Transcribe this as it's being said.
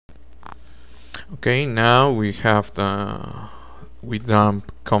Okay, now we have the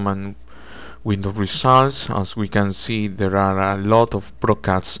dump command window results. As we can see, there are a lot of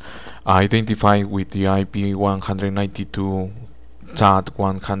broadcasts identified with the IP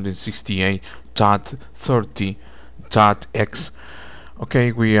 192.168.30.x.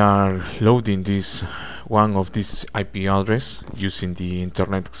 Okay, we are loading this one of this IP address using the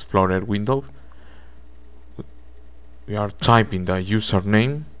Internet Explorer window. We are typing the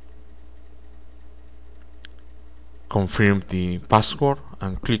username, confirm the password,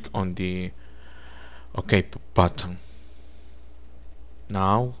 and click on the OK button.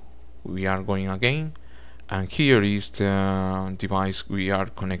 Now we are going again, and here is the device we are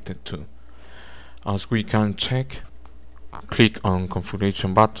connected to. As we can check, click on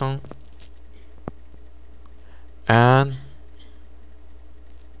configuration button, and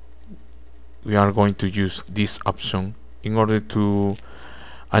we are going to use this option in order to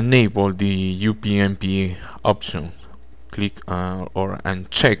enable the UpnP option. Click and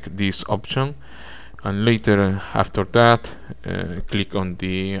check this option, and later after that click on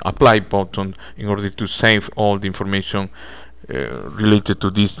the apply button in order to save all the information related to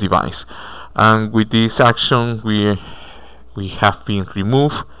this device. And with this action we have been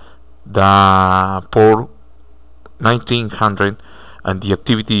removed the port 1900 and the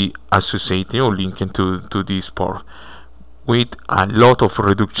activity associated or linked to this port, with a lot of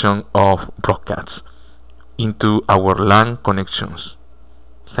reduction of broadcasts into our LAN connections.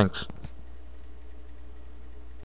 Thanks.